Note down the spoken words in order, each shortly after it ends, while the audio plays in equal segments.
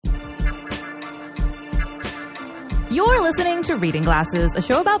You're listening to Reading Glasses, a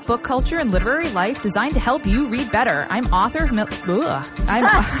show about book culture and literary life designed to help you read better. I'm author MILF. MILF?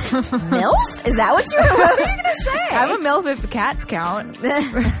 Is that what you were going to say? I'm a MILF if cats count.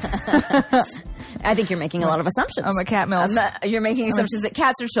 I think you're making a lot of assumptions. I'm a cat MILF. You're making assumptions that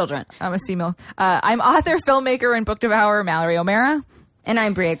cats are children. I'm a sea MILF. I'm author, filmmaker, and book devourer Mallory O'Mara. And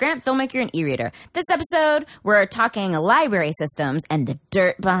I'm Bria Grant, filmmaker and e-reader. This episode, we're talking library systems and the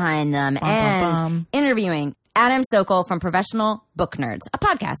dirt behind them interviewing Adam Sockel from Professional Book Nerds, a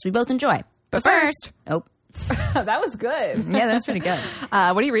podcast we both enjoy. But first... Oh. That was good. Yeah, that's pretty good.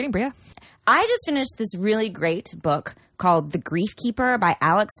 What are you reading, Bria? I just finished this really great book called The Grief Keeper by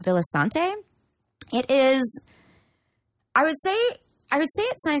Alex Villasante. It is... I would say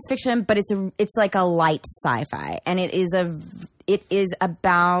it's science fiction, but it's like a light sci-fi. And it is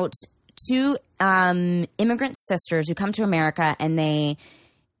about two immigrant sisters who come to America and they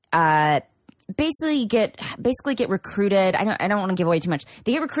basically get recruited. I don't want to give away too much.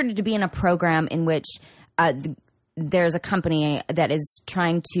 They get recruited to be in a program in which there's a company that is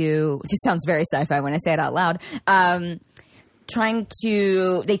trying to. This sounds very sci-fi when I say it out loud.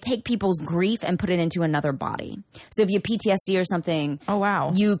 They take people's grief and put it into another body. So if you have PTSD or something, oh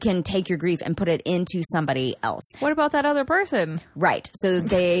wow, you can take your grief and put it into somebody else. What about that other person? Right. So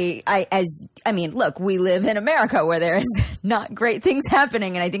look, we live in America where there is not great things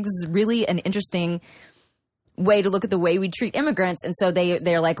happening, and I think this is really an interesting way to look at the way we treat immigrants. And so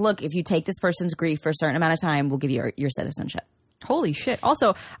they're like, look, if you take this person's grief for a certain amount of time, we'll give you your citizenship. Holy shit.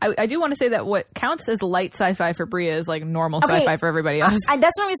 Also, I do want to say that what counts as light sci-fi for Bria is like normal sci-fi for everybody else. That's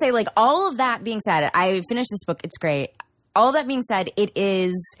what I'm going to say. Like, all of that being said, I finished this book. It's great. All of that being said, it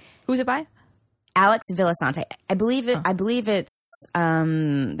is... Who's it by? Alex Villasante. I believe it's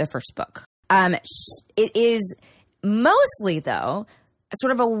the first book. It is mostly, though,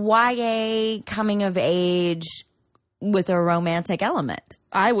 sort of a YA coming of age with a romantic element.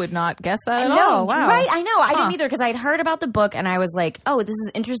 I would not guess that at all. Wow. Right? I know. I didn't either because I'd heard about the book and I was like, oh, this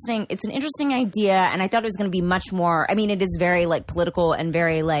is interesting. It's an interesting idea. And I thought it was going to be much more, I mean, it is very like political and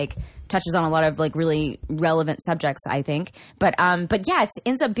very like touches on a lot of like really relevant subjects, I think. But yeah, it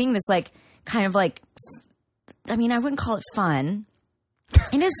ends up being this like kind of like, I mean, I wouldn't call it fun.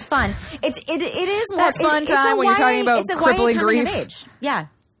 It is fun. It is more that fun time when you're talking about crippling grief. Age. Yeah.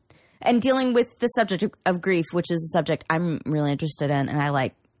 And dealing with the subject of grief, which is a subject I'm really interested in and I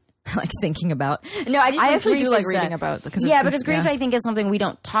like thinking about. No, I actually do like reading about. Because grief I think is something we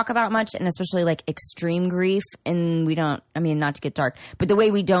don't talk about much, and especially like extreme grief. And we don't, I mean, not to get dark, but the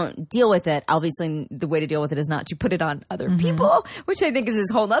way we don't deal with it, obviously the way to deal with it is not to put it on other people, which I think is this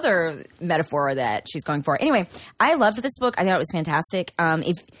whole other metaphor that she's going for. Anyway, I loved this book. I thought it was fantastic.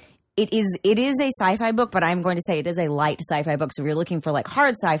 It is a sci-fi book, but I'm going to say it is a light sci-fi book. So if you're looking for like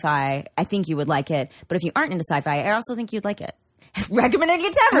hard sci-fi, I think you would like it. But if you aren't into sci-fi, I also think you'd like it. Recommending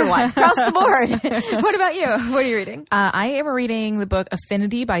it to everyone across the board. What about you? What are you reading? I am reading the book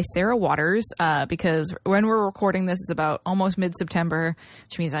Affinity by Sarah Waters because when we're recording this, it's about almost mid-September,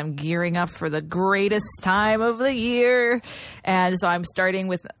 which means I'm gearing up for the greatest time of the year. And so I'm starting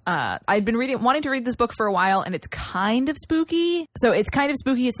with I've been wanting to read this book for a while, and it's kind of spooky. So it's kind of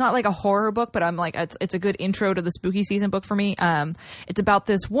spooky. It's not like a horror book, but I'm like, it's a good intro to the spooky season book for me. It's about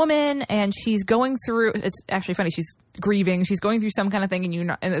this woman, and she's going through, it's actually funny, she's grieving. She's going through some kind of thing,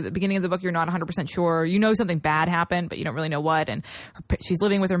 and at the beginning of the book, you're not 100% sure. You know something bad happened, but you don't really know what. And she's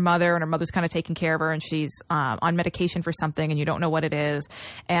living with her mother, and her mother's kind of taking care of her, and she's on medication for something, and you don't know what it is.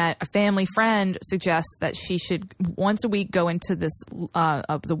 And a family friend suggests that she should once a week go into this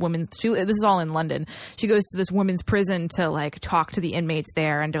the women's. This is all in London. She goes to this women's prison to like talk to the inmates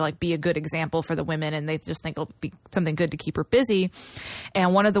there and to like be a good example for the women, and they just think it'll be something good to keep her busy.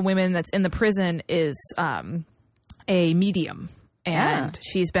 And one of the women that's in the prison is a medium, and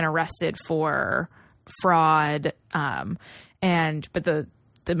she's been arrested for fraud. But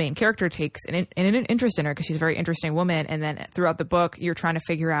the main character takes an interest in her because she's a very interesting woman. And then throughout the book, you're trying to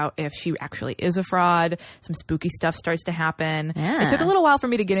figure out if she actually is a fraud. Some spooky stuff starts to happen. Yeah. It took a little while for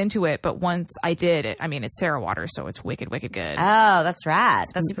me to get into it, but once I did, it's Sarah Waters, so it's wicked, wicked good. Oh, that's rad.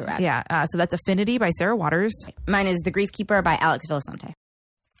 That's super rad. Yeah. So that's Affinity by Sarah Waters. Mine is The Grief Keeper by Alex Villasante.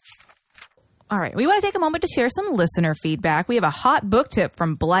 All right. We want to take a moment to share some listener feedback. We have a hot book tip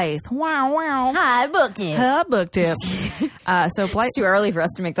from Blythe. Wow, wow. Hot book tip. Hot book tip. So Blythe. It's too early for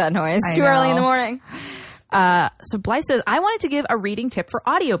us to make that noise. Too early in the morning. So Blythe says, I wanted to give a reading tip for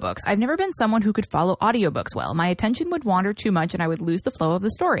audiobooks. I've never been someone who could follow audiobooks well. My attention would wander too much and I would lose the flow of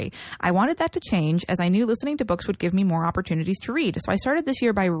the story. I wanted that to change as I knew listening to books would give me more opportunities to read. So I started this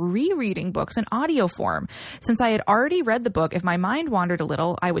year by rereading books in audio form. Since I had already read the book, if my mind wandered a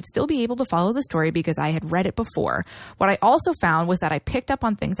little, I would still be able to follow the story because I had read it before. What I also found was that I picked up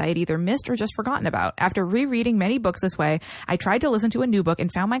on things I had either missed or just forgotten about. After rereading many books this way, I tried to listen to a new book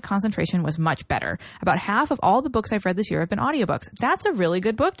and found my concentration was much better. About half of all the books I've read this year have been audiobooks. That's a really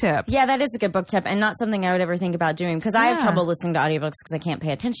good book tip. Yeah, that is a good book tip and not something I would ever think about doing because I have trouble listening to audiobooks because I can't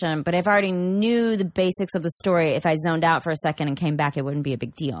pay attention. But if I already knew the basics of the story, if I zoned out for a second and came back, it wouldn't be a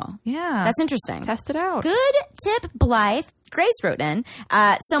big deal. Yeah. That's interesting. Test it out. Good tip, Blythe. Grace wrote in.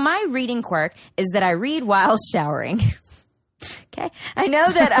 So my reading quirk is that I read while showering. Okay. I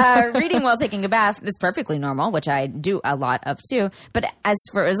know that reading while taking a bath is perfectly normal, which I do a lot of too. But as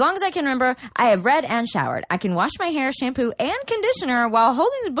long as I can remember, I have read and showered. I can wash my hair, shampoo, and conditioner while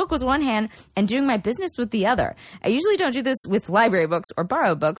holding the book with one hand and doing my business with the other. I usually don't do this with library books or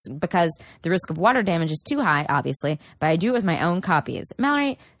borrowed books because the risk of water damage is too high, obviously, but I do it with my own copies.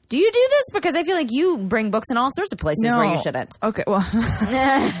 Mallory, do you do this? Because I feel like you bring books in all sorts of places where you shouldn't. Okay, well,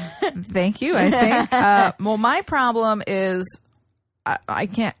 thank you, I think. Well, my problem is I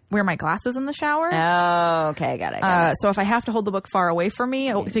can't wear my glasses in the shower. Oh, okay, got it. So if I have to hold the book far away from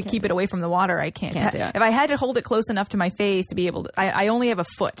me to keep it away from the water, I can't do it. If I had to hold it close enough to my face to be able to, I only have a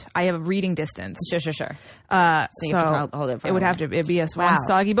foot. I have a reading distance. Sure. So you have to hold it. It'd be a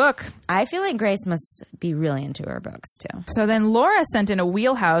soggy book. I feel like Grace must be really into her books too. So then Laura sent in a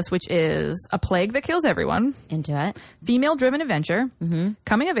wheelhouse, which is A Plague That Kills Everyone. Into it. Female-driven adventure. Mm-hmm.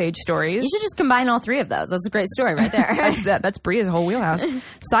 Coming-of-age stories. You should just combine all three of those. That's a great story right there. That's Bria's whole wheelhouse.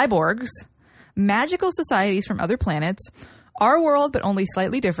 Cyborgs. Magical societies from other planets. Our world, but only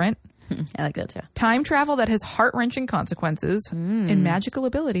slightly different. I like that too. Time travel that has heart-wrenching consequences. And magical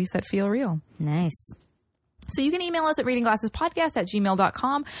abilities that feel real. Nice. So you can email us at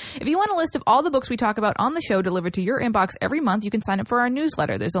readingglassespodcast@gmail.com. If you want a list of all the books we talk about on the show delivered to your inbox every month, you can sign up for our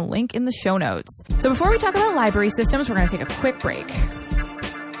newsletter. There's a link in the show notes. So before we talk about library systems, we're going to take a quick break.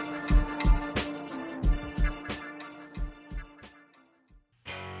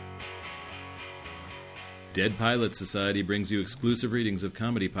 Dead Pilot Society brings you exclusive readings of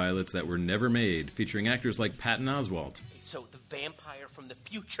comedy pilots that were never made, featuring actors like Patton Oswalt. So the vampire from the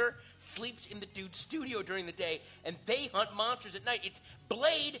future sleeps in the dude's studio during the day, and they hunt monsters at night. It's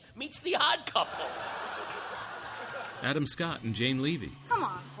Blade meets The Odd Couple. Adam Scott and Jane Levy. Come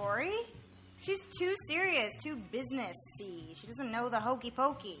on, Corey. She's too serious, too business-y. She doesn't know the hokey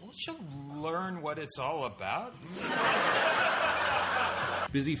pokey. Well, she'll learn what it's all about.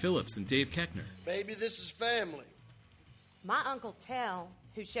 Busy Phillips and Dave Keckner. Baby, this is family. My Uncle Tell,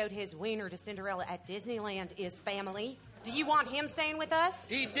 who showed his wiener to Cinderella at Disneyland, is family. Do you want him staying with us?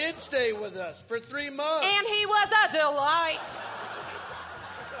 He did stay with us for 3 months. And he was a delight.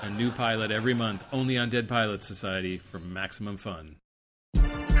 A new pilot every month, only on Dead Pilot Society for maximum fun.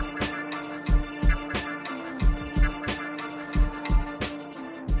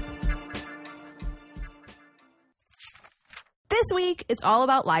 This week, it's all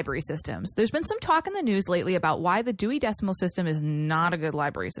about library systems. There's been some talk in the news lately about why the Dewey Decimal System is not a good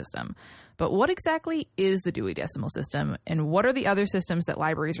library system. But what exactly is the Dewey Decimal System, and what are the other systems that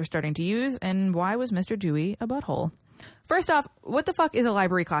libraries are starting to use, and why was Mr. Dewey a butthole? First off, what the fuck is a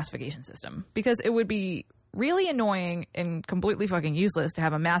library classification system? Because it would be really annoying and completely fucking useless to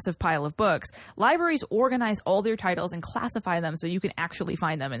have a massive pile of books. Libraries organize all their titles and classify them so you can actually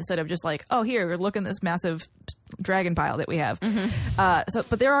find them instead of just like, oh, here, look in this massive dragon pile that we have. Mm-hmm.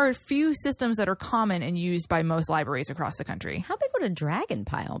 But there are a few systems that are common and used by most libraries across the country. How big would a dragon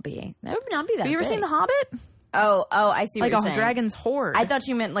pile be? That would not be that big. Have you ever seen The Hobbit? Oh, I see what you're saying. Like a dragon's hoard. I thought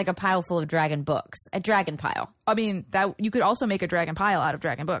you meant like a pile full of dragon books. A dragon pile. I mean, that you could also make a dragon pile out of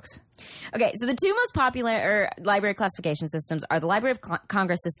dragon books. Okay, so the two most popular library classification systems are the Library of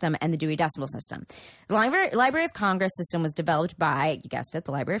Congress system and the Dewey Decimal System. The Library of Congress system was developed by, you guessed it,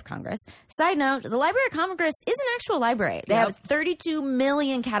 the Library of Congress. Side note, the Library of Congress is an actual library. They have 32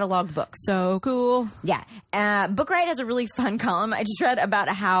 million cataloged books. So cool. Yeah. Bookright has a really fun column. I just read about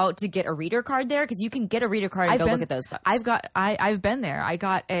how to get a reader card there, because you can get a reader card and look at those books. I've been there. I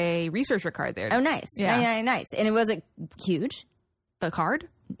got a researcher card there. Oh, nice. Yeah, nice. And it was huge? The card?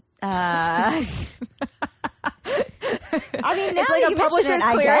 I mean, now it's like a Publishers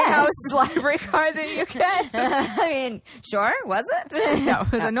Clearinghouse library card that you get. I mean, sure, was it? No,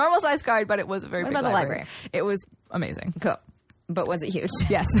 it was a normal size card, but it was a very big library. Library. It was amazing. Cool. But was it huge?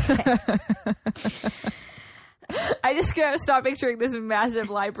 Yes. I just can't stop picturing this massive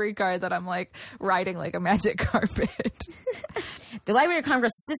library card that I'm like riding like a magic carpet. The Library of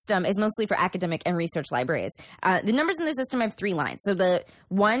Congress system is mostly for academic and research libraries. The numbers in the system have 3 lines. So the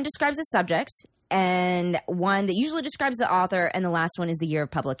one describes the subject, and one that usually describes the author, and the last one is the year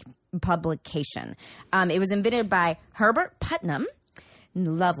of publication. It was invented by Herbert Putnam.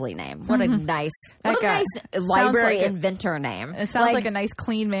 Lovely name. What a nice, library like inventor name. It sounds like a nice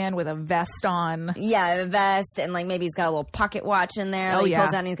clean man with a vest on. Yeah, a vest, and like maybe he's got a little pocket watch in there. Oh, he yeah.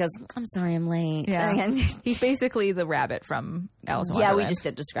 pulls out and he goes, "I'm sorry, I'm late." Yeah. He's basically the rabbit from Alice in Wonderland. Yeah, we just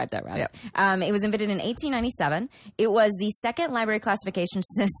did describe that rabbit. Yep. It was invented in 1897. It was the second library classification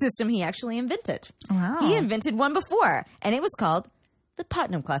system he actually invented. Wow. He invented one before, and it was called the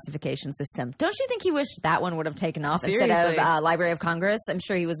Putnam classification system. Don't you think he wished that one would have taken off instead of Library of Congress? I'm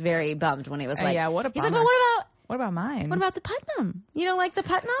sure he was very bummed when he was like, yeah, what a bummer. He's like, well, what about mine? What about the Putnam? You don't like the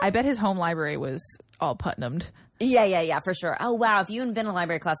Putnam? I bet his home library was all Putnamed. Yeah, for sure. Oh, wow. If you invent a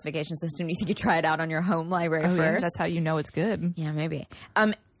library classification system, you think you try it out on your home library first? Yeah, that's how you know it's good. Yeah, maybe.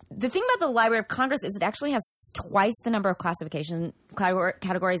 The thing about the Library of Congress is it actually has twice the number of classification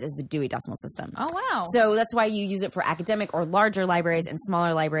categories as the Dewey Decimal System. Oh, wow. So that's why you use it for academic or larger libraries, and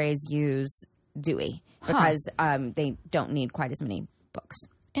smaller libraries use Dewey because they don't need quite as many books.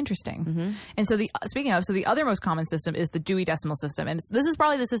 Interesting. Mm-hmm. And so the other most common system is the Dewey Decimal System. And this is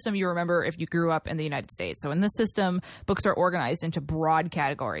probably the system you remember if you grew up in the United States. So in this system, books are organized into broad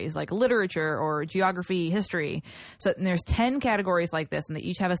categories like literature or geography, history. So there's 10 categories like this, and they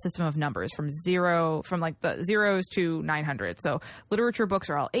each have a system of numbers from like the zeros to 900. So literature books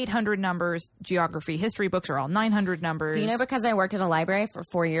are all 800 numbers. Geography, history books are all 900 numbers. Do you know, because I worked in a library for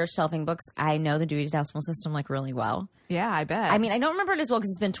 4 years shelving books, I know the Dewey Decimal System like really well. Yeah, I bet. I mean, I don't remember it as well because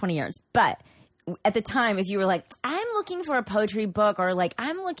it's been 20 years, but at the time, if you were like, I'm looking for a poetry book, or like,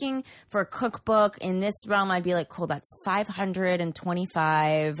 I'm looking for a cookbook in this realm, I'd be like, cool, that's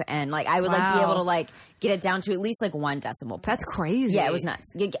 525. And like, I would like be able to like get it down to at least like 1 decimal point. That's crazy. Yeah, it was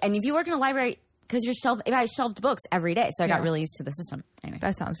nuts. And if you work in a library, because I shelved books every day, so I got really used to the system. Anyway.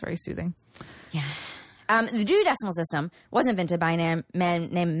 That sounds very soothing. Yeah. The Dewey Decimal System was invented by a man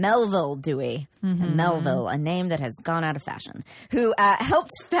named Melville Dewey. Mm-hmm. Melville, a name that has gone out of fashion, who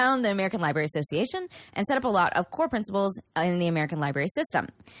helped found the American Library Association and set up a lot of core principles in the American library system.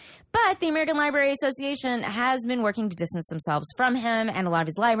 But the American Library Association has been working to distance themselves from him and a lot of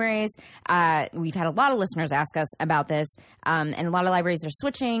his libraries. We've had a lot of listeners ask us about this, and a lot of libraries are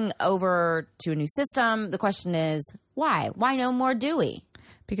switching over to a new system. The question is, why? Why no more Dewey?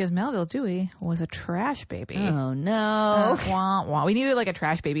 Because Melville Dewey was a trash baby. Oh, no. Wah, wah. We needed like a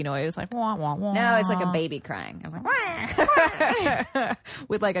trash baby noise. Like, wah, wah, wah. No, it's like a baby crying. I was like, wah.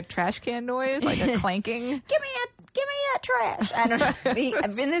 With like a trash can noise, like a clanking. Give me that trash. I don't know.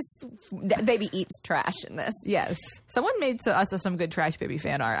 That baby eats trash in this. Yes. Someone made us some good trash baby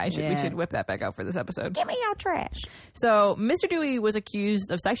fan art. We should whip that back out for this episode. Give me your trash. So Mr. Dewey was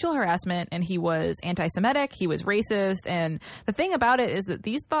accused of sexual harassment, and he was anti-Semitic. He was racist. And the thing about it is that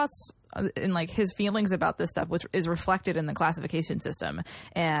these thoughts and like his feelings about this stuff is reflected in the classification system,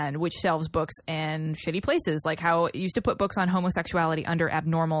 and which shelves books in shitty places, like how it used to put books on homosexuality under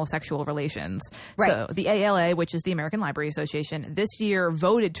abnormal sexual relations. Right. So the ALA, which is the American Library Association, this year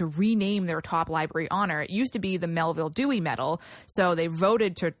voted to rename their top library honor. It used to be the Melville Dewey Medal, so they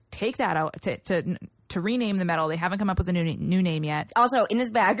voted to take that out to rename the medal. They haven't come up with a new name yet. Also, in his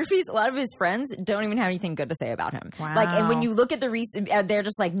biographies, a lot of his friends don't even have anything good to say about him. Wow. Like, and when you look at the recent, they're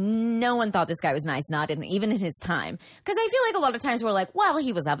just like, no one thought this guy was nice, even in his time. Because I feel like a lot of times we're like, well,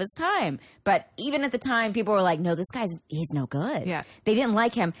 he was of his time. But even at the time, people were like, no, he's no good. Yeah. They didn't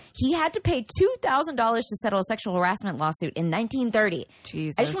like him. He had to pay $2,000 to settle a sexual harassment lawsuit in 1930.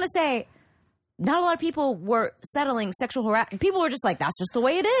 Jesus. I just want to say, not a lot of people were settling sexual harassment. People were just like, that's just the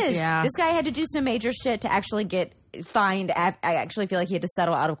way it is. Yeah. This guy had to do some major shit to actually get fined. I actually feel like he had to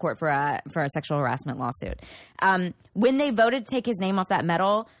settle out of court for a sexual harassment lawsuit. When they voted to take his name off that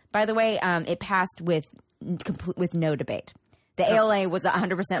medal, by the way, it passed with no debate. The ALA was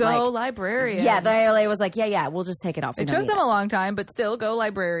 100% go librarians. Yeah, the ALA was like, yeah, we'll just take it off. It took them a long time, but still, go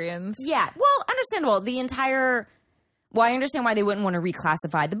librarians. Yeah, well, understandable. Well, I understand why they wouldn't want to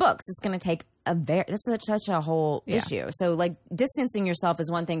reclassify the books. It's going to take that's such a whole issue. So, like, distancing yourself is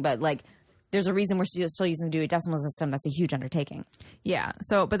one thing, but, like, there's a reason we're still using the Dewey Decimal System. That's a huge undertaking. Yeah.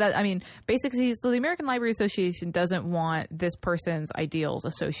 So, but that, I mean, basically, so the American Library Association doesn't want this person's ideals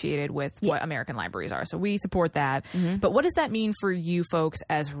associated with what American libraries are. So we support that. But what does that mean for you folks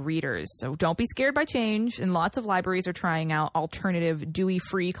as readers? So don't be scared by change. And lots of libraries are trying out alternative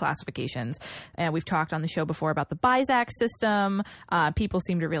Dewey-free classifications. And we've talked on the show before about the BISAC system. People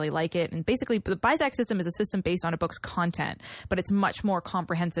seem to really like it. And basically, the BISAC system is a system based on a book's content, but it's much more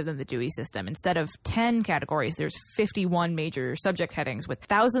comprehensive than the Dewey system. Instead of 10 categories, there's 51 major subject headings with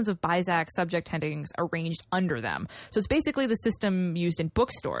thousands of BISAC subject headings arranged under them. So it's basically the system used in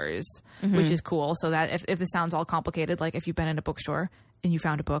bookstores, which is cool. So that if this sounds all complicated, like if you've been in a bookstore and you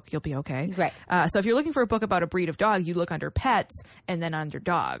found a book, you'll be okay. Right. So if you're looking for a book about a breed of dog, you look under pets and then under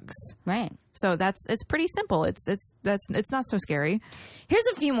dogs. Right. So it's pretty simple. It's not so scary. Here's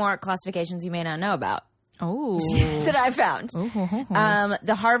a few more classifications you may not know about. Oh, that I found.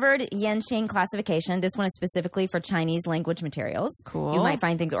 The Harvard Yenching classification. This one is specifically for Chinese language materials. Cool. You might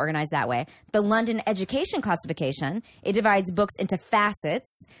find things organized that way. The London Education classification. It divides books into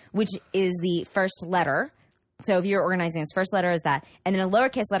facets, which is the first letter. So if you're organizing this, first letter is that, and then a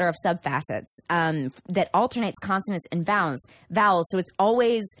lowercase letter of subfacets that alternates consonants and vowels. So it's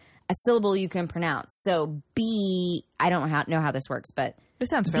always a syllable you can pronounce. So B, I don't know how this works, but this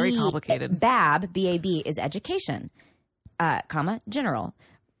sounds very complicated. BAB, B-A-B, is education, general.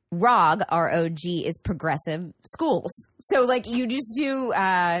 ROG, R-O-G, is progressive schools. So, like, you just do,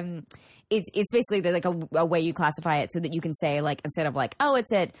 it's basically like a way you classify it so that you can say, like, instead of like, oh,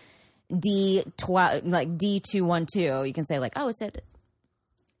 it's at D12, like D212, you can say like, oh, it's at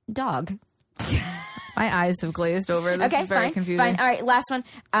dog. My eyes have glazed over. This is very confusing. Fine. All right, last one.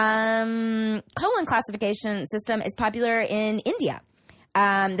 Colon classification system is popular in India.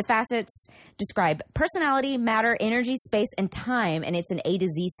 The facets describe personality, matter, energy, space, and time, and it's an A to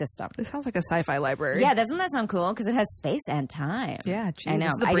Z system. This sounds like a sci-fi library. Yeah, doesn't that sound cool? Because it has space and time. Yeah, geez, I know.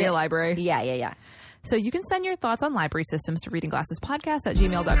 This is the Brea Library. Yeah. So you can send your thoughts on library systems to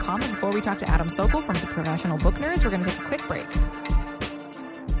readingglassespodcast@gmail.com. And before we talk to Adam Sockel from the Professional Book Nerds, we're going to take a quick break.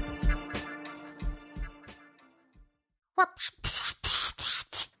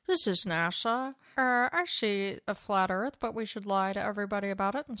 This is NASA. I see a flat Earth, but we should lie to everybody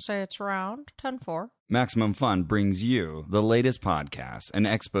about it and say it's round. 10-4. Maximum Fun brings you the latest podcast, an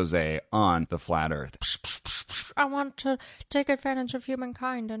expose on the flat Earth. I want to take advantage of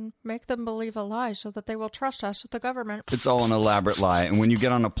humankind and make them believe a lie so that they will trust us with the government. It's all an elaborate lie, and when you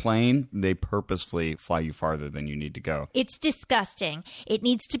get on a plane, they purposefully fly you farther than you need to go. It's disgusting. It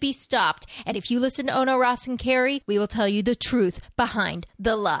needs to be stopped. And if you listen to Ono, Ross, and Carrie, we will tell you the truth behind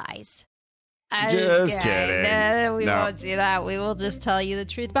the lies. Just kidding. No, we No. won't do that. We will just tell you the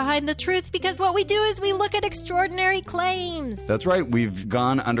truth behind the truth, because what we do is we look at extraordinary claims. That's right. We've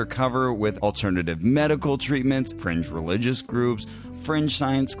gone undercover with alternative medical treatments, fringe religious groups, fringe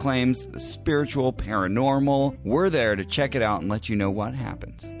science claims, the spiritual, paranormal. We're there to check it out and let you know what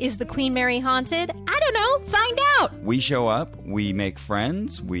happens. Is the Queen Mary haunted? I don't know. Find out. We show up, we make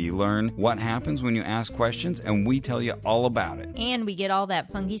friends, we learn what happens when you ask questions, and we tell you all about it. And we get all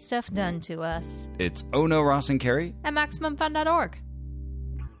that funky stuff done to us. It's Ono, Ross, and Carrie At MaximumFun.org.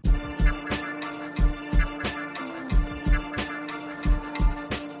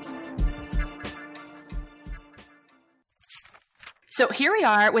 So here we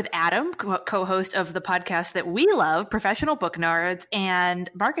are with Adam, co-host of the podcast that we love, Professional Book Nerds,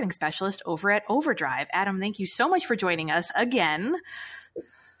 and marketing specialist over at Overdrive. Adam, thank you so much for joining us again.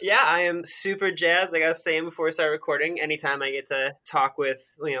 Yeah, I am super jazzed. Like I was saying before we start recording, anytime I get to talk with,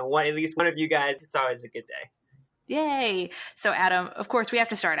 at least one of you guys, it's always a good day. Yay. So Adam, of course, we have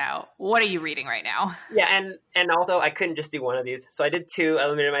to start out. What are you reading right now? Yeah, and also I couldn't just do one of these. So I did two. I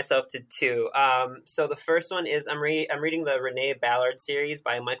limited myself to two. So the first one is I'm reading the Renee Ballard series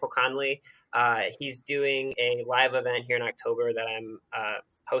by Michael Conley. He's doing a live event here in October that I'm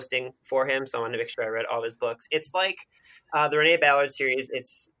hosting for him. So I wanted to make sure I read all of his books. It's like the Renee Ballard series.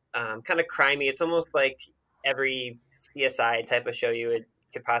 It's kind of crimey. It's almost like every CSI type of show you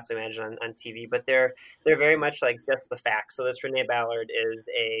could possibly imagine on TV, but they're very much like just the facts. So this Renee Ballard is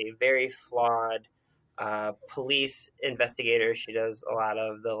a very flawed police investigator. She does a lot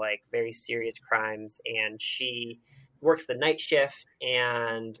of the very serious crimes, and she works the night shift.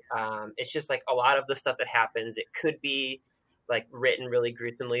 And it's just a lot of the stuff that happens. It could be written really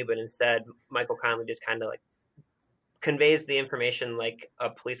gruesomely, but instead Michael Conley just kind of conveys the information like a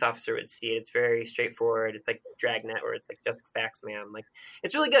police officer would see it. It's very straightforward. It's like Dragnet, where it's just facts, man.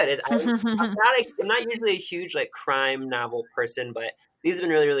 It's really good. I'm not usually a huge crime novel person, but these have been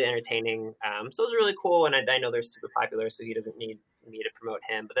really, really entertaining. So it was really cool, and I know they're super popular, so he doesn't need me to promote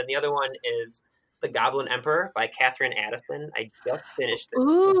him. But then the other one is The Goblin Emperor by Catherine Addison. I just finished it.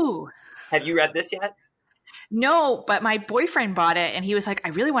 Ooh. Have you read this yet? No, but my boyfriend bought it and he was like, I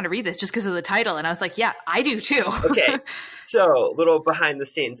really want to read this just because of the title. And I was like, yeah, I do too. Okay. So, little behind the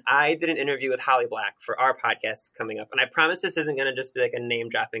scenes. I did an interview with Holly Black for our podcast coming up. And I promise this isn't going to just be like a name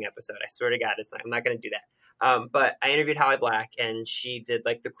dropping episode. I swear to God, I'm not going to do that. But I interviewed Holly Black and she did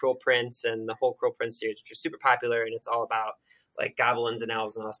like the Cruel Prince and the whole Cruel Prince series, which was super popular. And it's all about like goblins and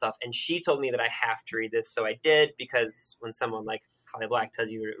elves and all stuff. And she told me that I have to read this. So I did, because when someone like Holly Black tells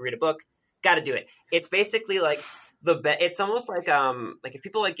you to read a book, got to do it. It's basically like it's almost like if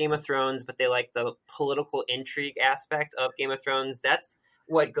people like Game of Thrones, but they like the political intrigue aspect of Game of Thrones. That's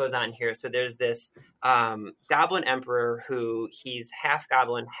what goes on here. So there's this goblin emperor who he's half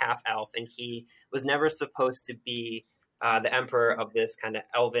goblin, half elf, and he was never supposed to be the emperor of this kind of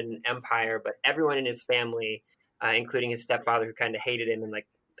elven empire. But everyone in his family, including his stepfather, who kind of hated him and like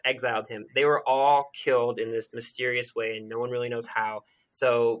exiled him, they were all killed in this mysterious way, and no one really knows how.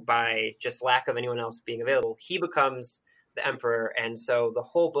 So by just lack of anyone else being available, he becomes the emperor. And so the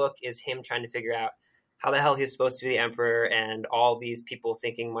whole book is him trying to figure out how the hell he's supposed to be the emperor, and all these people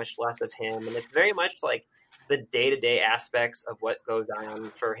thinking much less of him. And it's very much like the day-to-day aspects of what goes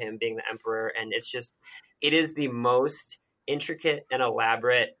on for him being the emperor. And it is the most intricate and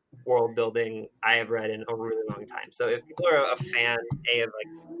elaborate world building I have read in a really long time. So if people are a fan, of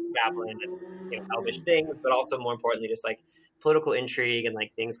like goblin and elvish things, but also more importantly, just like political intrigue and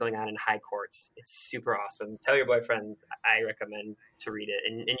like things going on in high courts, it's super awesome. Tell your boyfriend I recommend to read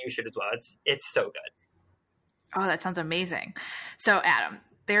it, and you should as well. It's so good. Oh, that sounds amazing. So Adam,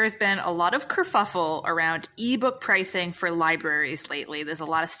 there has been a lot of kerfuffle around ebook pricing for libraries lately. There's a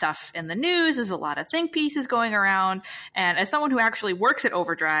lot of stuff in the news. There's a lot of think pieces going around. And as someone who actually works at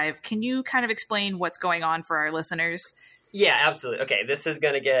Overdrive, can you kind of explain what's going on for our listeners? Yeah, absolutely. Okay, this is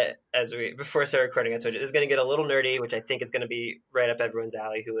going to get, before I start recording, I told you, this is going to get a little nerdy, which I think is going to be right up everyone's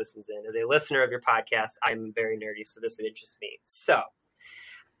alley who listens in. As a listener of your podcast, I'm very nerdy, so this would interest me. So,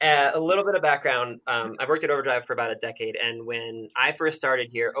 a little bit of background. I've worked at Overdrive for about a decade, and when I first started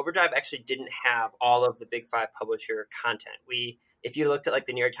here, Overdrive actually didn't have all of the Big Five publisher content. If you looked at like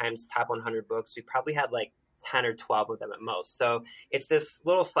the New York Times top 100 books, we probably had like 10 or 12 of them at most. So it's this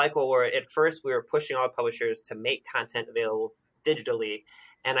little cycle where at first we were pushing all publishers to make content available digitally.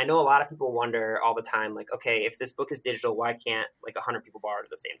 And I know a lot of people wonder all the time, like, okay, if this book is digital, why can't like 100 people borrow it at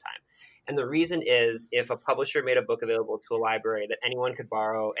the same time? And the reason is, if a publisher made a book available to a library that anyone could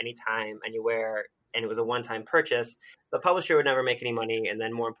borrow anytime, anywhere, and it was a one-time purchase, the publisher would never make any money. And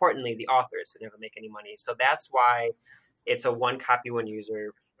then more importantly, the authors would never make any money. So that's why it's a one copy, one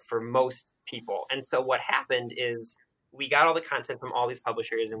user for most people. And so what happened is we got all the content from all these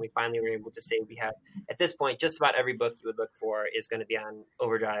publishers, and we finally were able to say we have, at this point, just about every book you would look for is going to be on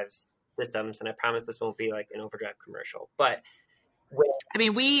Overdrive's systems. And I promise this won't be like an Overdrive commercial. But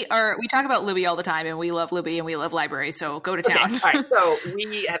we talk about Libby all the time, and we love Libby and we love libraries, so go to town. Okay. All right. So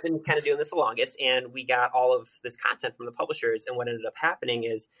we have been kind of doing this the longest, and we got all of this content from the publishers. And what ended up happening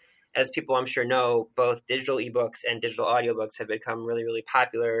is, as people I'm sure know, both digital ebooks and digital audiobooks have become really, really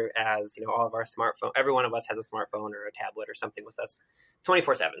popular, as all of our smartphone, every one of us has a smartphone or a tablet or something with us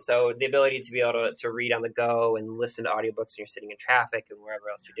 24/7. So the ability to be able to read on the go and listen to audiobooks when you're sitting in traffic and wherever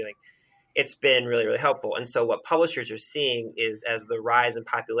else you're doing, it's been really, really helpful. And so what publishers are seeing is, as the rise in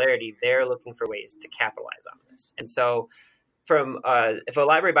popularity, they're looking for ways to capitalize on this. And so if a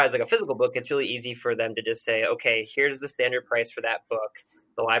library buys like a physical book, it's really easy for them to just say, okay, here's the standard price for that book.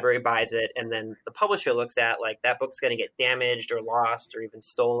 The library buys it, and then the publisher looks at like that book's going to get damaged or lost or even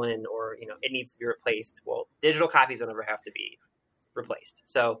stolen, or it needs to be replaced. Well, digital copies will never have to be replaced.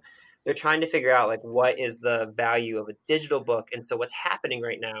 So they're trying to figure out like what is the value of a digital book. And so what's happening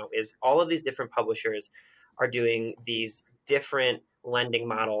right now is all of these different publishers are doing these different lending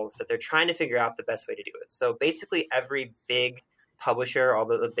models that they're trying to figure out the best way to do it. So basically every big publisher, all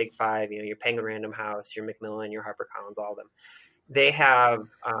the Big Five, your Penguin Random House, your Macmillan, your HarperCollins, all of them, they have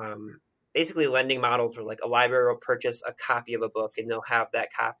basically lending models where like a library will purchase a copy of a book, and they'll have that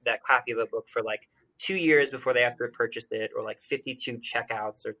copy of a book for like 2 years before they have to repurchase it, or like 52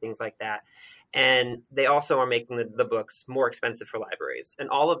 checkouts or things like that. And they also are making the books more expensive for libraries. And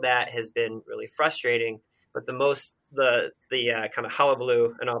all of that has been really frustrating. But the kind of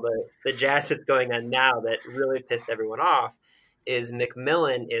hullabaloo and all the jazz that's going on now that really pissed everyone off is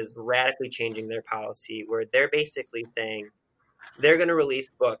Macmillan is radically changing their policy, where they're basically saying they're going to release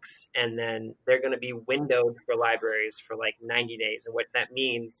books, and then they're going to be windowed for libraries for like 90 days. And what that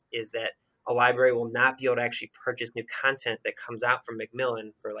means is that a library will not be able to actually purchase new content that comes out from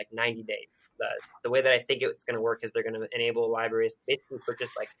Macmillan for like 90 days. the way that I think it's going to work is they're going to enable libraries to basically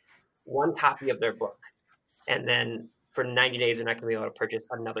purchase like one copy of their book, and then for 90 days they're not going to be able to purchase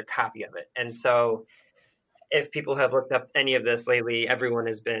another copy of it. And so if people have looked up any of this lately, everyone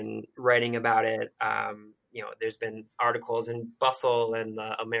has been writing about it. There's been articles in Bustle, and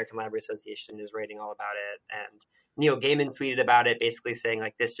the American Library Association is writing all about it. And Neil Gaiman tweeted about it, basically saying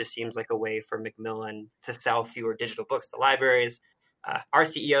like, this just seems like a way for Macmillan to sell fewer digital books to libraries. Our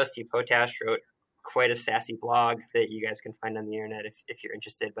CEO, Steve Potash, wrote quite a sassy blog that you guys can find on the internet if you're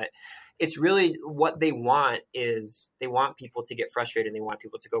interested. But it's really what they want is they want people to get frustrated, and they want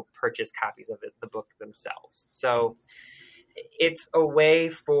people to go purchase copies of the book themselves. So it's a way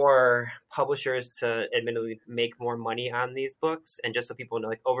for publishers to admittedly make more money on these books. And just so people know,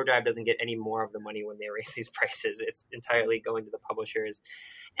 like, Overdrive doesn't get any more of the money when they raise these prices. It's entirely going to the publishers.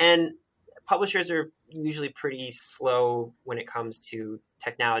 And publishers are usually pretty slow when it comes to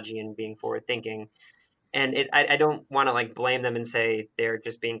technology and being forward thinking. And I don't want to like blame them and say they're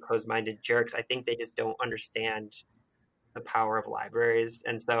just being closed-minded jerks. I think they just don't understand the power of libraries.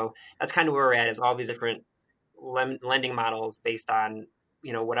 And so that's kind of where we're at, is all these different lending models based on,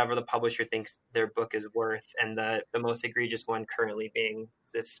 whatever the publisher thinks their book is worth. And the most egregious one currently being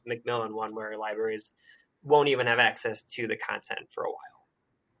this Macmillan one, where libraries won't even have access to the content for a while.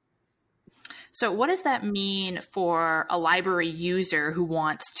 So what does that mean for a library user who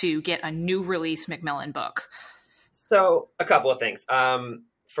wants to get a new release Macmillan book? So a couple of things.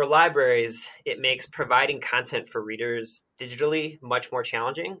 For libraries, it makes providing content for readers digitally much more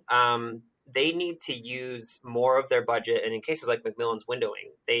challenging. They need to use more of their budget. And in cases like Macmillan's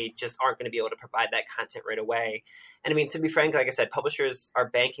windowing, they just aren't going to be able to provide that content right away. And I mean, to be frank, like I said, publishers are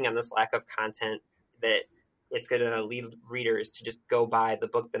banking on this lack of content, that it's going to lead readers to just go buy the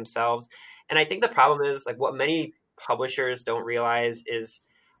book themselves. And I think the problem is, like, what many publishers don't realize is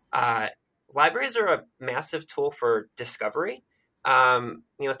libraries are a massive tool for discovery.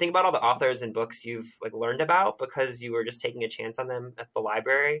 Think about all the authors and books you've like learned about because you were just taking a chance on them at the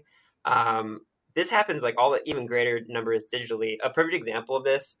library. This happens like even greater numbers digitally. A perfect example of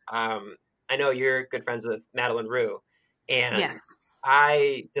this, I know you're good friends with Madeline Rue, and yes.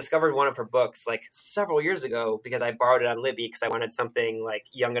 I discovered one of her books like several years ago because I borrowed it on Libby because I wanted something like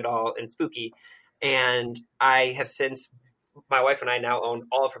young adult and spooky. And I have since, my wife and I now own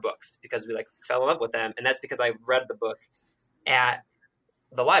all of her books because we like fell in love with them. And that's because I read the book at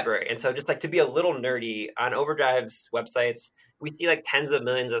the library. And so just like to be a little nerdy, on Overdrive's websites, we see like tens of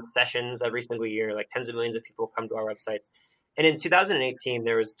millions of sessions every single year, like tens of millions of people come to our website. And in 2018,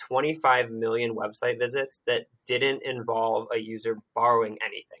 there was 25 million website visits that didn't involve a user borrowing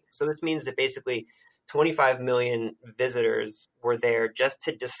anything. So this means that basically 25 million visitors were there just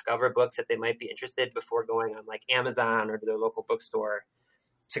to discover books that they might be interested before going on like Amazon or to their local bookstore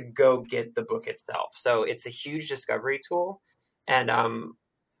to go get the book itself. So it's a huge discovery tool. And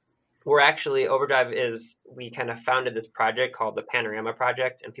we kind of founded this project called the Panorama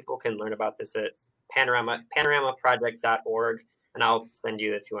Project, and people can learn about this at panoramaproject.org. And I'll send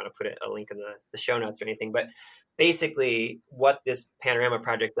you, if you want to put a link in the show notes or anything. But basically what this Panorama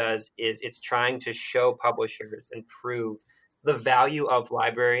Project does is it's trying to show publishers and prove the value of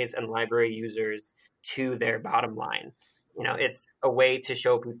libraries and library users to their bottom line. It's a way to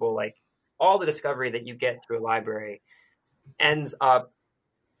show people like all the discovery that you get through a library ends up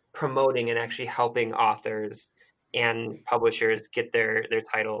promoting and actually helping authors and publishers get their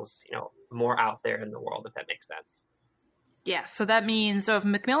titles, more out there in the world, if that makes sense. Yeah, so that means, if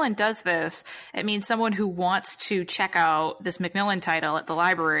Macmillan does this, it means someone who wants to check out this Macmillan title at the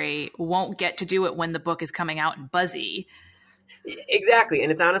library won't get to do it when the book is coming out in Buzzy. Exactly.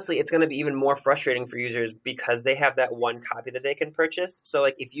 And it's going to be even more frustrating for users because they have that one copy that they can purchase. So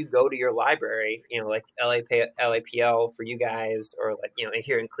like if you go to your library, like LAPL for you guys, or like,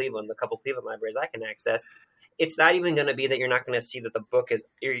 here in Cleveland, the couple Cleveland libraries I can access, it's not even going to be that you're not going to see that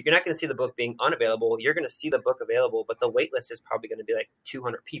you're not going to see the book being unavailable. You're going to see the book available, but the wait list is probably going to be like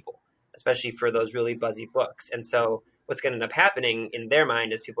 200 people, especially for those really buzzy books. And so what's going to end up happening in their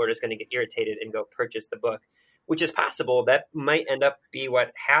mind is people are just going to get irritated and go purchase the book, which is possible. That might end up be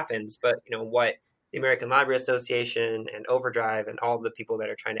what happens. But, what the American Library Association and Overdrive and all of the people that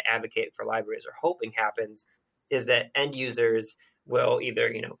are trying to advocate for libraries are hoping happens is that end users will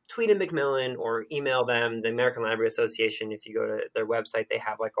either, tweet at Macmillan or email them. The American Library Association, if you go to their website, they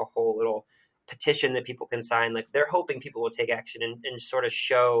have like a whole little petition that people can sign. Like they're hoping people will take action and sort of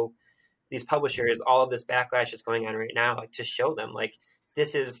show these publishers all of this backlash that's going on right now, like to show them like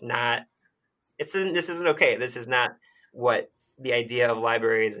this isn't okay. This is not what the idea of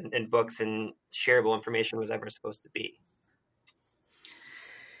libraries and books and shareable information was ever supposed to be.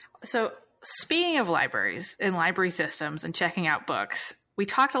 So speaking of libraries and library systems and checking out books, we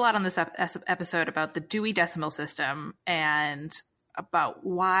talked a lot on this episode about the Dewey Decimal System and about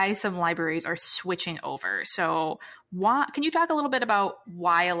why some libraries are switching over. So can you talk a little bit about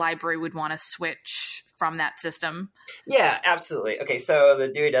why a library would want to switch from that system? Yeah, absolutely. Okay, so the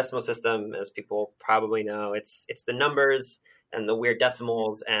Dewey Decimal System, as people probably know, it's the numbers and the weird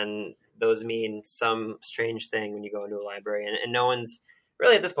decimals, and those mean some strange thing when you go into a library, and no one's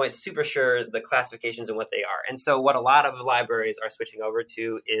really at this point super sure the classifications and what they are. And so what a lot of libraries are switching over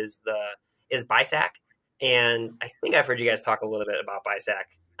to is BISAC. And I think I've heard you guys talk a little bit about BISAC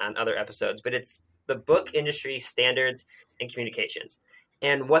on other episodes, but it's the Book Industry Standards and Communications.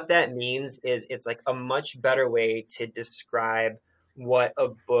 And what that means is it's like a much better way to describe what a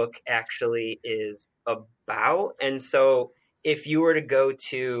book actually is about. And so if you were to go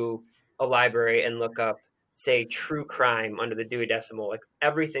to a library and look up, say, true crime under the Dewey Decimal, like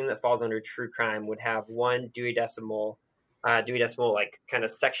everything that falls under true crime would have one Dewey Decimal like kind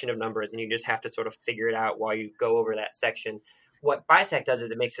of section of numbers, and you just have to sort of figure it out while you go over that section. What BISAC does is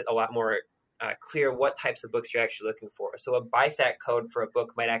it makes it a lot more clear what types of books you're actually looking for. So a BISAC code for a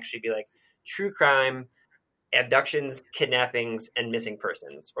book might actually be like true crime, abductions, kidnappings, and missing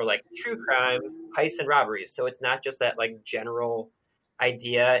persons, or like true crime, heists, and robberies. So it's not just that like general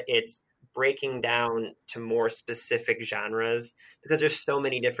idea, it's breaking down to more specific genres, because there's so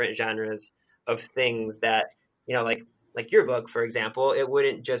many different genres of things that, you know, like your book, for example, it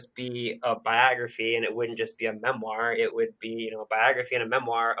wouldn't just be a biography and it wouldn't just be a memoir. It would be, you know, a biography and a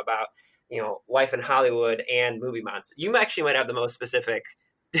memoir about, you know, life in Hollywood and movie monsters. You actually might have the most specific.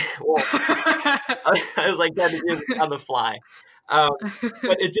 Well, I was like, that is on the fly.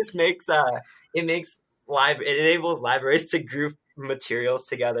 But it just makes, it enables libraries to group materials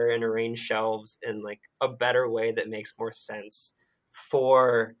together and arrange shelves in like a better way that makes more sense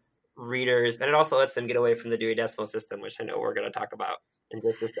for readers, and it also lets them get away from the Dewey Decimal System, which I know we're going to talk about in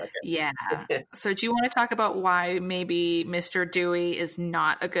just a second. Yeah. So do you want to talk about why maybe Mr. Dewey is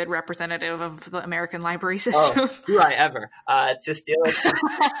not a good representative of the American library system? Oh, do I ever? To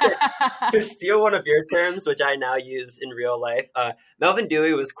steal one of your terms, which I now use in real life, Melvin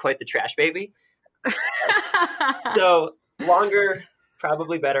Dewey was quite the trash baby. So longer,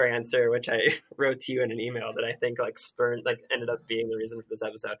 probably better answer, which I wrote to you in an email that I think ended up being the reason for this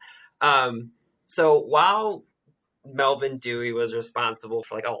episode. So while Melvin Dewey was responsible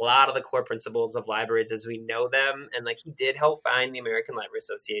for like a lot of the core principles of libraries as we know them, and like he did help found the American Library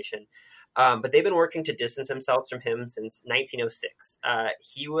Association, but they've been working to distance themselves from him since 1906.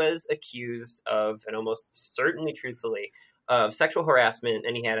 He was accused of, and almost certainly truthfully, of sexual harassment,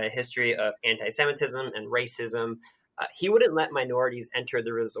 and he had a history of anti-Semitism and racism. He wouldn't let minorities enter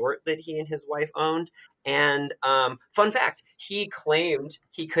the resort that he and his wife owned. And fun fact, he claimed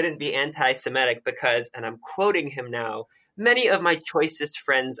he couldn't be anti-Semitic because, and I'm quoting him now, many of my choicest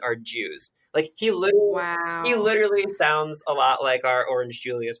friends are Jews. Like he literally sounds a lot like our Orange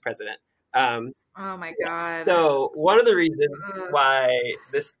Julius president. Oh my God. So one of the reasons why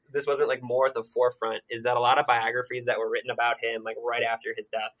this wasn't like more at the forefront is that a lot of biographies that were written about him, like right after his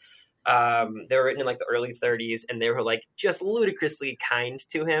death, they were written in like the early 30s, and they were like just ludicrously kind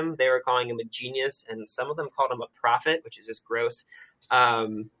to him. They were calling him a genius, and some of them called him a prophet, which is just gross,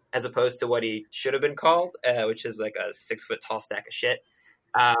 as opposed to what he should have been called, which is like a 6 foot tall stack of shit.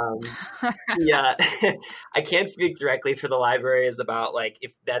 Yeah, I can't speak directly for the libraries about like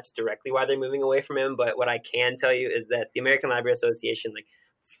if that's directly why they're moving away from him, but what I can tell you is that the American Library Association like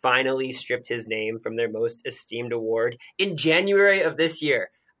finally stripped his name from their most esteemed award in January of this year.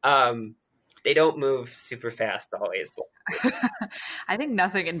 They don't move super fast always. I think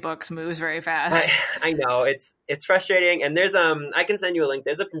nothing in books moves very fast. I know it's frustrating. And there's I can send you a link.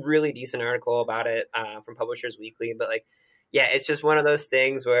 There's a really decent article about it from Publishers Weekly. But like, yeah, it's just one of those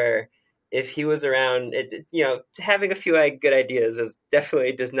things where if he was around, having a few good ideas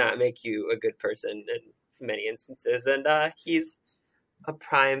definitely does not make you a good person in many instances. And he's a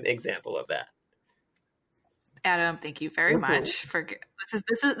prime example of that. Adam, thank you very much for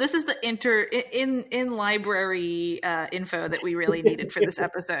this is the in library info that we really needed for this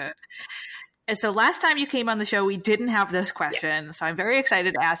episode. And so last time you came on the show, we didn't have this question, so I'm very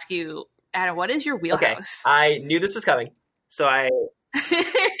excited to ask you, Adam, what is your wheelhouse? Okay. I knew this was coming, so I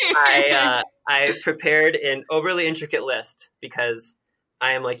prepared an overly intricate list because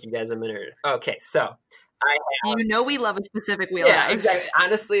I am like you guys, I'm a nerd. Okay, so. We love a specific wheelhouse. Yeah, exactly.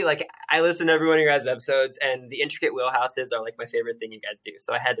 Honestly, like I listen to every one of your guys' episodes, and the intricate wheelhouses are like my favorite thing you guys do.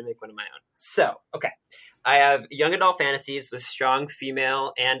 So I had to make one of my own. So, okay. I have young adult fantasies with strong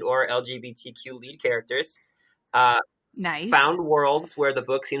female and or LGBTQ lead characters. Nice. Found worlds, where the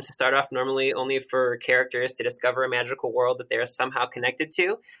book seems to start off normally only for characters to discover a magical world that they are somehow connected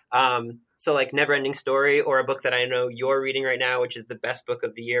to. So like Neverending Story, or a book that I know you're reading right now, which is the best book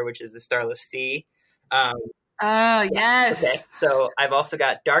of the year, which is The Starless Sea. Yes. Okay. So I've also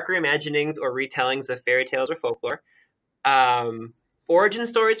got darker imaginings or retellings of fairy tales or folklore. Origin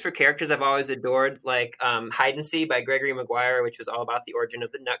stories for characters I've always adored, like Hide and See by Gregory Maguire, which was all about the origin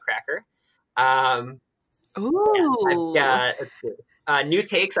of the Nutcracker. Ooh. I've got new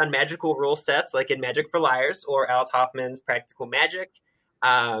takes on magical rule sets, like in Magic for Liars or Alice Hoffman's Practical Magic.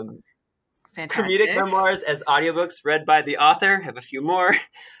 Fantastic. Comedic memoirs as audiobooks read by the author. Have a few more.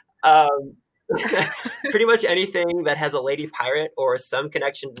 Pretty much anything that has a lady pirate or some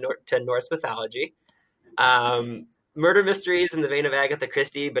connection to Norse mythology. Murder mysteries in the vein of Agatha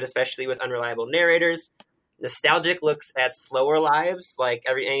Christie, but especially with unreliable narrators. Nostalgic looks at slower lives, like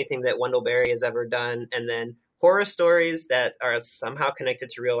anything that Wendell Berry has ever done. And then horror stories that are somehow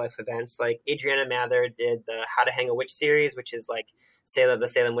connected to real life events. Like Adriana Mather did the How to Hang a Witch series, which is like the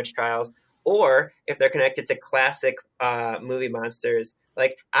Salem Witch Trials. Or if they're connected to classic movie monsters,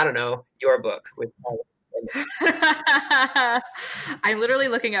 like, I don't know, your book. I'm literally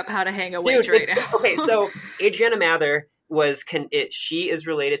looking up How to Hang a Witch right now. Okay, so Adriana Mather she is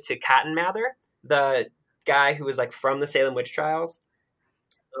related to Cotton Mather, the guy who was like from the Salem Witch Trials.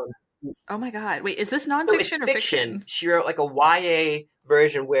 Oh my God. Wait, is this nonfiction or fiction? She wrote like a YA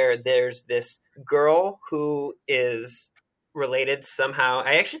version where there's this girl who is related somehow.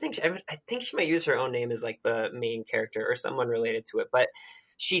 I think she might use her own name as like the main character or someone related to it. But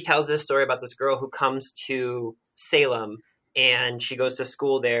she tells this story about this girl who comes to Salem and she goes to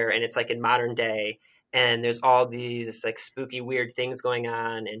school there, and it's like in modern day. And there's all these like spooky, weird things going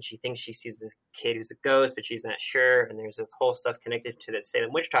on. And she thinks she sees this kid who's a ghost, but she's not sure. And there's this whole stuff connected to the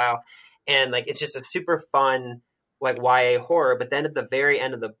Salem witch trial. And like, it's just a super fun, like YA horror. But then at the very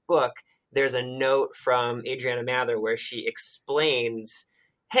end of the book, there's a note from Adriana Mather where she explains,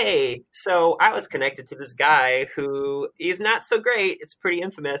 hey, so I was connected to this guy who is not so great. It's pretty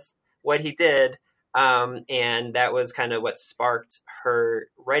infamous what he did. And that was kind of what sparked her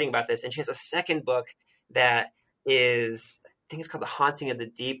writing about this. And she has a second book that is, I think it's called The Haunting of the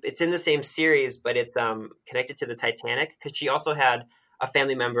Deep. It's in the same series, but it's connected to the Titanic, because she also had a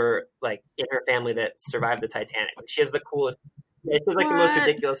family member like in her family that survived the Titanic. She has the coolest, it's just like the most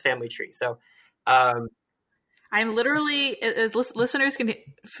ridiculous family tree. So I'm literally, as listeners can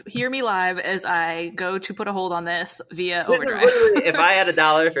hear me live as I go to put a hold on this via Overdrive. Literally, if I had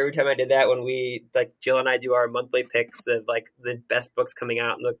 $1 for every time I did that, when we, like, Jill and I do our monthly picks of like the best books coming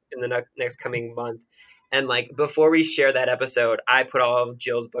out in the next coming month, and like before we share that episode, I put all of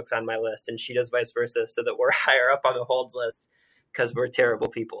Jill's books on my list, and she does vice versa, so that we're higher up on the holds list because we're terrible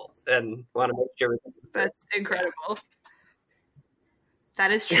people and want to make sure. That's incredible.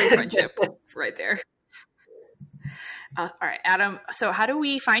 That is true friendship right there. All right, Adam. So how do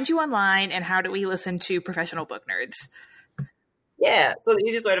we find you online, and how do we listen to Professional Book Nerds? Yeah, so the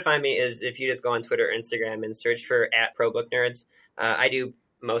easiest way to find me is if you just go on Twitter or Instagram and search for @ProBookNerds. I do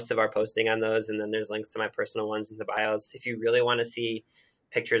most of our posting on those, and then there's links to my personal ones in the bios if you really want to see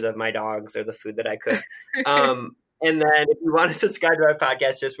pictures of my dogs or the food that I cook. And then if you want to subscribe to our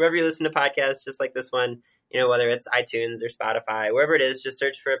podcast, just wherever you listen to podcasts, just like this one, whether it's iTunes or Spotify, wherever it is, just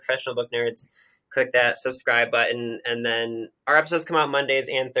search for Professional Book Nerds. Click that subscribe button, and then our episodes come out Mondays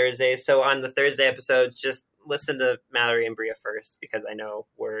and Thursdays. So on the Thursday episodes, just listen to Mallory and Bria first, because I know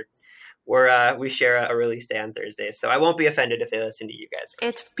we share a release day on Thursdays. So I won't be offended if they listen to you guys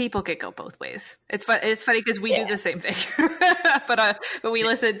first. People can go both ways. It's funny because we do the same thing, but we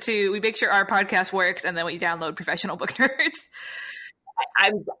we make sure our podcast works, and then we download Professional Book Nerds.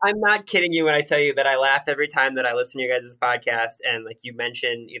 I'm not kidding you when I tell you that I laugh every time that I listen to your guys' podcast, and like you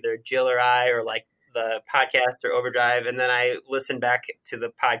mention either Jill or I, or like the podcast or Overdrive, and then I listen back to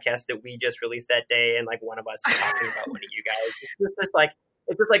the podcast that we just released that day, and like one of us is talking about one of you guys. It's just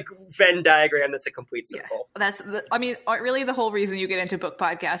like Venn diagram that's a complete circle. Yeah, really the whole reason you get into book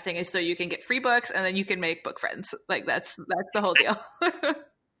podcasting is so you can get free books, and then you can make book friends. Like that's the whole deal.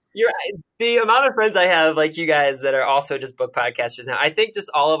 You're right. The amount of friends I have, like you guys, that are also just book podcasters now. I think just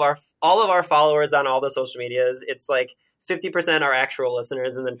all of our followers on all the social medias, it's like 50% are actual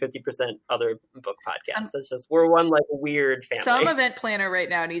listeners, and then 50% other book podcasts. It's just, we're one like weird family. Some event planner right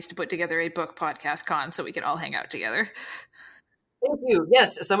now needs to put together a book podcast con so we can all hang out together. Thank you.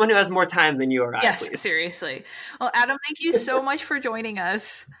 Yes, someone who has more time than you or I. Yes, please. Seriously. Well, Adam, thank you so much for joining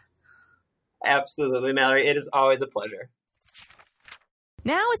us. Absolutely, Mallory. It is always a pleasure.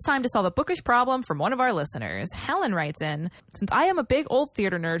 Now it's time to solve a bookish problem from one of our listeners. Helen writes in, since I am a big old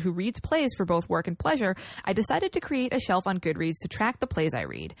theater nerd who reads plays for both work and pleasure, I decided to create a shelf on Goodreads to track the plays I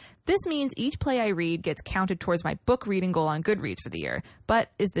read. This means each play I read gets counted towards my book reading goal on Goodreads for the year. But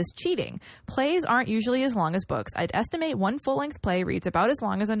is this cheating? Plays aren't usually as long as books. I'd estimate one full-length play reads about as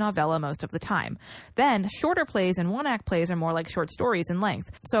long as a novella most of the time. Then, shorter plays and one-act plays are more like short stories in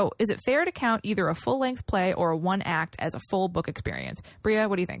length. So, is it fair to count either a full-length play or a one-act as a full book experience? Bria,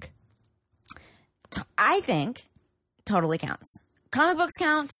 what do you think? I think totally counts. Comic books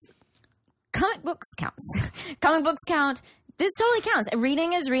counts. Comic books counts. Comic books count. This totally counts.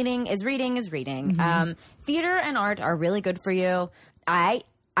 Reading is reading is reading is reading. Mm-hmm. Theater and art are really good for you. I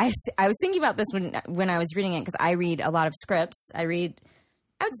was thinking about this when I was reading it because I read a lot of scripts. I would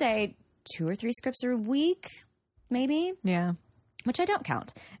say 2 or 3 scripts a week, maybe. Yeah. Which I don't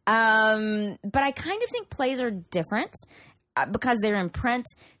count. But I kind of think plays are different because they're in print.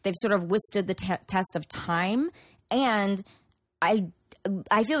 They've sort of withstood the test of time. And I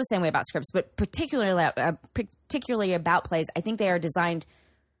feel the same way about scripts, but particularly about plays. I think they are designed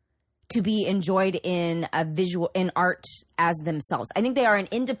to be enjoyed in art as themselves. I think they are an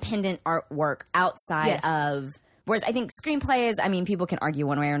independent artwork outside of. Whereas I think screenplays, I mean, people can argue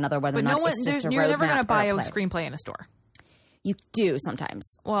one way or another whether or not it's just a roadmap. You're never going to buy a play. screenplay in a store. You do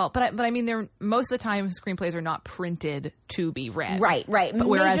sometimes. Well, but I mean, most of the time, screenplays are not printed to be read. Right. But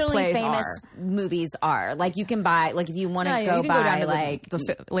whereas majorly plays famous movies are. Like, you can buy, like, if you want to go buy, like...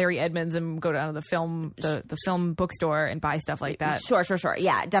 the Larry Edmonds and go down to the film bookstore and buy stuff like that. Sure.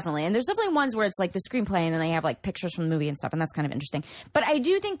 Yeah, definitely. And there's definitely ones where it's, like, the screenplay and then they have, like, pictures from the movie and stuff, and that's kind of interesting. But I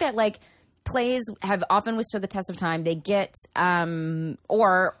do think that, like... plays have often withstood the test of time. They get,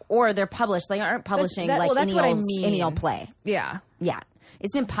 or they're published. They aren't publishing any old play. Yeah.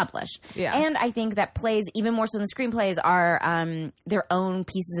 It's been published. Yeah. And I think that plays, even more so than screenplays, are their own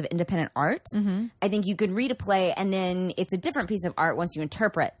pieces of independent art. Mm-hmm. I think you could read a play and then it's a different piece of art once you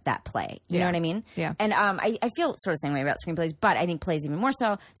interpret that play. You know what I mean? Yeah. And I feel sort of the same way about screenplays, but I think plays even more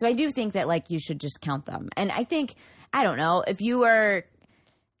so. So I do think that, like, you should just count them. And I think, I don't know, if you were...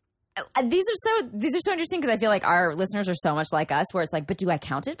 These are so interesting because I feel like our listeners are so much like us, where it's like, but do I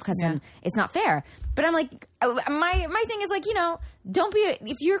count it? Because then it's not fair. But I'm like, my thing is, like, you know, don't be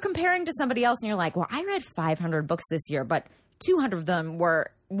if you're comparing to somebody else and you're like, well, I read 500 books this year, but 200 of them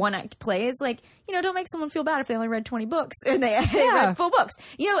were one-act plays. Like, you know, don't make someone feel bad if they only read 20 books or they read full books.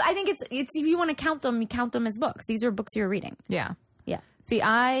 You know, I think it's if you want to count them, you count them as books. These are books you're reading. Yeah. Yeah. See,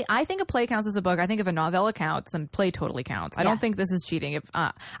 I think a play counts as a book. I think if a novella counts, then play totally counts. I don't think this is cheating.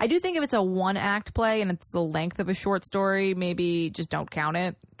 I do think if it's a one-act play and it's the length of a short story, maybe just don't count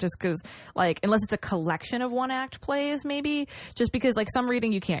it. Just because, like, unless it's a collection of one-act plays, maybe. Just because, like, some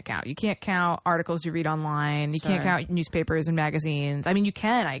reading you can't count. You can't count articles you read online. You can't count newspapers and magazines. I mean, you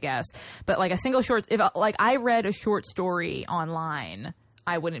can, I guess. But, like, a single short... If, like, I read a short story online,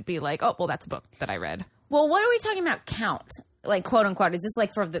 I wouldn't be like, oh, well, that's a book that I read. Well, what are we talking about count? Like, quote unquote, is this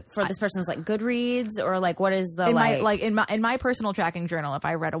like for this person's like Goodreads, or like what is the in my personal tracking journal? If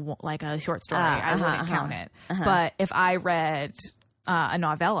I read a short story, I wouldn't count it. But if I read a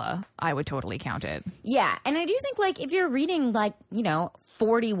novella, I would totally count it. Yeah, and I do think, like, if you're reading, like, you know,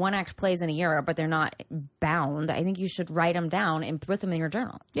 40 one-act plays in a year, but they're not bound, I think you should write them down and put them in your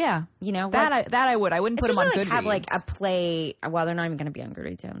journal. Yeah, you know, that I would. I wouldn't put them on Goodreads. Have like a play. Well, they're not even going to be on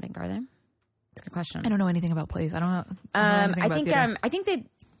Goodreads. I don't think, are they? It's a good question. I don't know anything about plays. I don't know. I think that,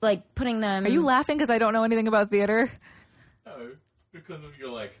 like, putting them. Are you laughing because I don't know anything about theater? No, because of your,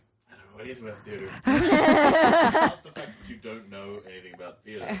 like, I don't know anything about theater. Not the fact that you don't know anything about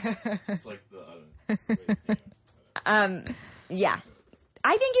theater. It's like yeah.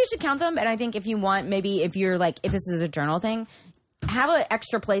 I think you should count them, and I think if you want, maybe if you're like, if this is a journal thing, have an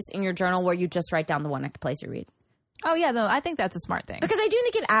extra place in your journal where you just write down the one place you read. Oh, yeah, no, I think that's a smart thing. Because I do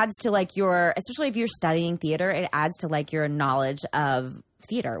think it adds to, like, your, especially if you're studying theater, it adds to, like, your knowledge of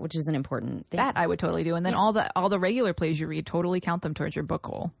theater, which is an important thing. That I would totally do. And then all the regular plays you read, totally count them towards your book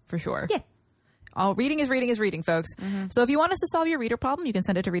goal, for sure. Yeah. All reading is reading, folks. Mm-hmm. So if you want us to solve your reader problem, you can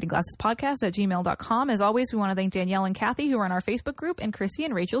send it to readingglassespodcast@gmail.com. As always, we want to thank Danielle and Kathy, who are on our Facebook group, and Chrissy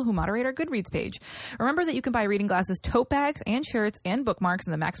and Rachel, who moderate our Goodreads page. Remember that you can buy Reading Glasses tote bags and shirts and bookmarks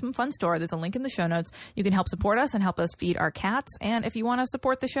in the Maximum Fun store. There's a link in the show notes. You can help support us and help us feed our cats. And if you want to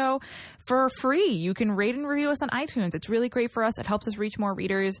support the show for free, you can rate and review us on iTunes. It's really great for us. It helps us reach more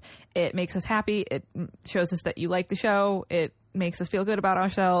readers. It makes us happy. It shows us that you like the show. It makes us feel good about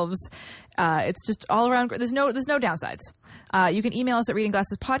ourselves. It's just all around. There's no downsides. You can email us at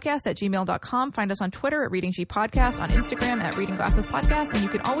readingglassespodcast@gmail.com. Find us on Twitter at readinggpodcast, on Instagram at readingglassespodcast, and you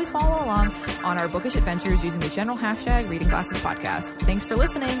can always follow along on our bookish adventures using the general hashtag readingglassespodcast. Thanks for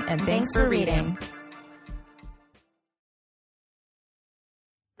listening, and thanks for reading.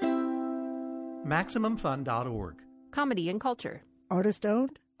 MaximumFun.org. Comedy and culture. Artist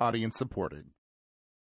owned. Audience supported.